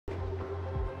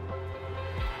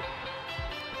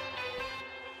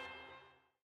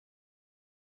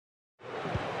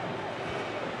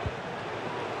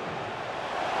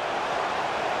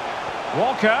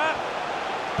Walker.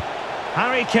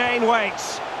 Harry Kane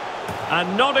waits.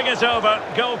 And nodding it over,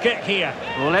 goal kick here.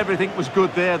 Well, everything was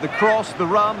good there. The cross, the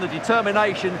run, the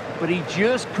determination, but he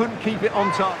just couldn't keep it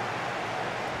on top.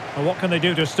 Well, what can they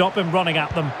do to stop him running at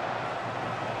them?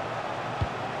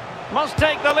 Must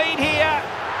take the lead here.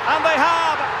 And they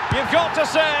have. You've got to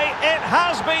say, it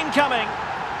has been coming.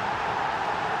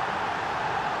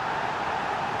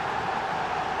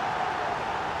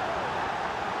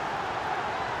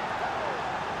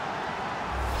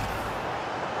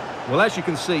 Well, as you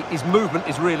can see, his movement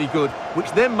is really good,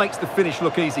 which then makes the finish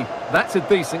look easy. That's a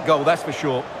decent goal, that's for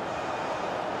sure.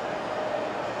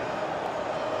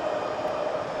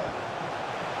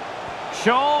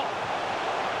 Shaw.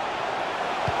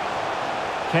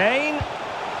 Kane.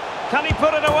 Can he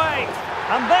put it away?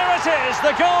 And there it is,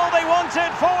 the goal they wanted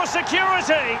for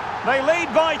security. They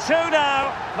lead by 2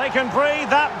 now. They can breathe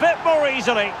that bit more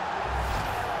easily.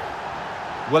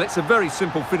 Well, it's a very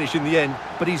simple finish in the end,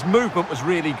 but his movement was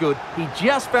really good. He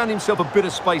just found himself a bit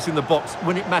of space in the box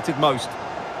when it mattered most.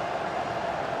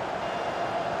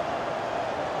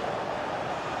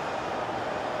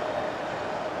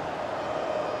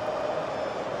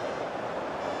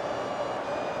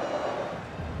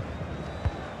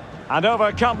 And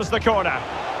over comes the corner.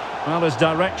 Well, his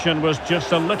direction was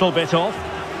just a little bit off.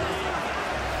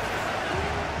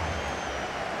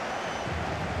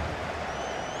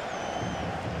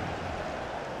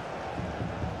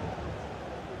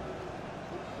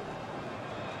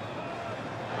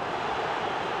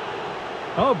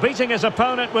 Oh, beating his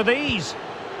opponent with ease.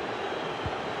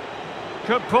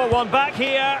 Could pull one back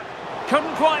here.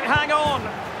 Couldn't quite hang on.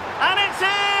 And it's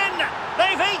in!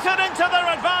 They've eaten into their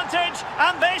advantage,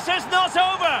 and this is not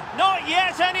over. Not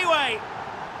yet, anyway.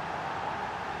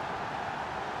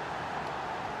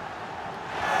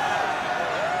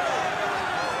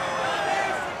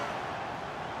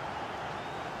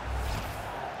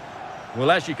 Well,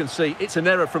 as you can see, it's an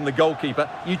error from the goalkeeper.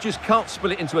 You just can't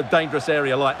spill it into a dangerous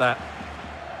area like that.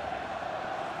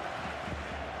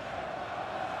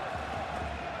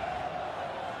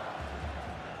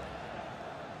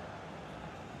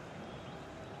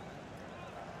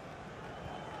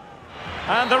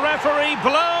 And the referee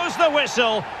blows the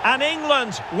whistle, and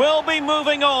England will be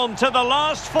moving on to the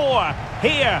last 4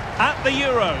 here at the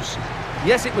Euros.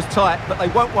 Yes, it was tight, but they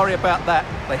won't worry about that.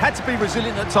 They had to be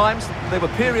resilient at times. There were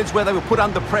periods where they were put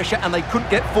under pressure and they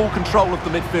couldn't get full control of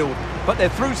the midfield. But they're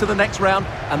through to the next round,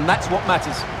 and that's what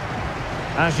matters.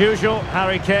 As usual,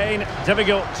 Harry Kane,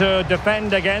 difficult to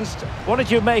defend against. What did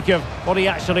you make of what he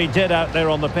actually did out there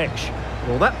on the pitch?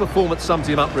 Well, that performance sums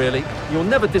him up, really. You're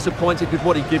never disappointed with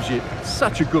what he gives you.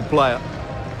 Such a good player.